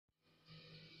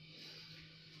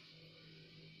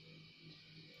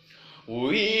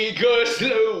We go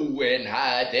slow and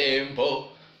high tempo,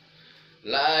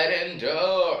 light and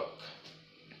dark.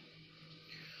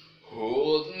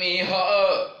 Hold me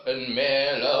hard and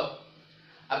mellow.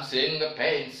 I'm sing the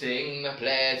pain, sing the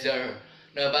pleasure.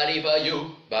 Nobody but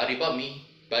you, body but me,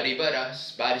 body but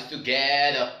us, bodies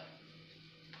together.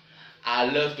 I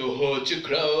love to hold you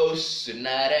close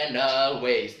tonight and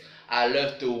always. I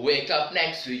love to wake up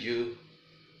next to you.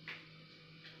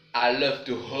 I love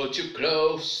to hold you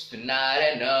close tonight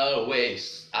and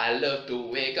always. I love to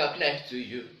wake up next to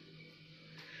you.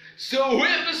 So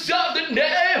with us of the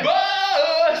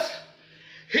neighbors,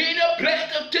 in a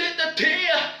place to take the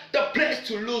tear, the place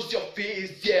to lose your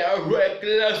fears, yeah,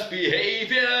 reckless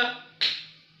behavior.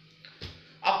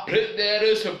 A place that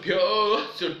is so pure,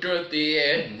 so dirty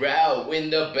and raw, in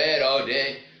the bed all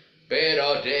day, bed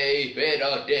all day, bed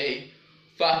all day,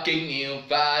 fucking you,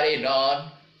 fighting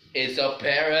on. It's a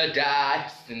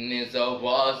paradise and it's a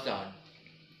war zone.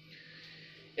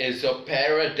 It's a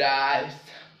paradise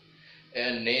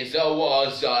and it's a war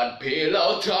zone.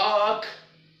 Pillow talk.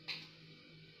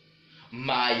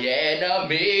 My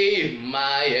enemy,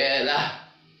 my ally,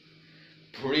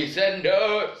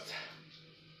 prisoners.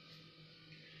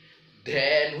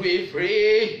 Then we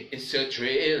free, it's a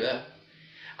thriller.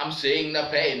 I'm seeing the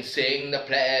pain, seeing the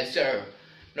pleasure.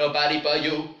 Nobody but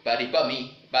you, body but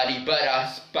me, body but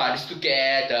us, bodies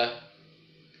together.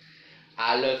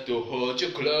 I love to hold you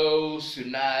close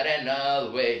tonight and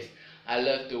always. I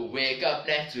love to wake up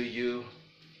next to you.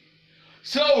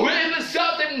 So with me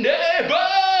something neighbor,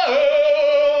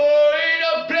 in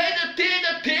a place to tear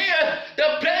the tear,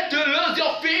 the place to lose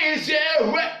your fears,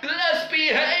 yeah, reckless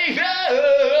behavior.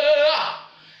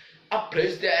 A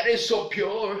place that is so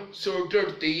pure, so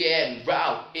dirty and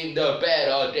raw, in the bed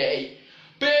all day.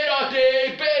 Bed all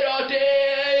day,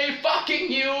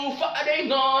 fucking you,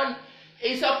 fighting on.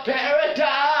 It's a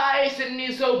paradise and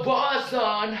it's a war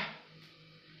zone.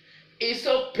 It's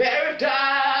a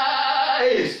paradise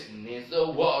and it's a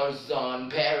war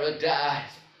zone.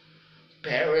 Paradise,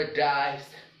 paradise,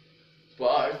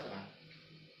 war zone,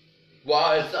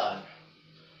 war zone.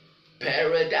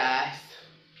 Paradise,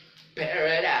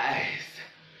 paradise.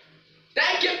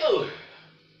 Thank you.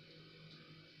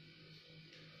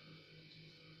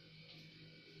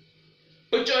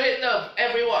 Put your hands up,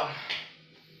 everyone.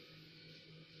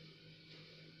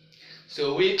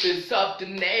 So if it's up to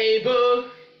neighbor,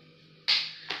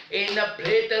 in a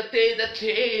place that is a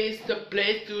taste, a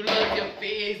place to love your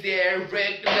fears, yeah,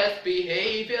 reckless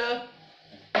behavior.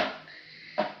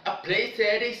 A place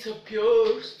that is so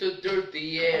pure, so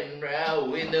dirty and raw,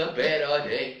 in the bed all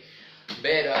day,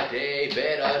 bed all day,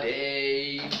 bed all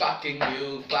day, fucking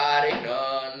you, fighting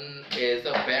on. It's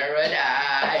a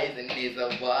paradise and it's a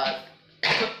what?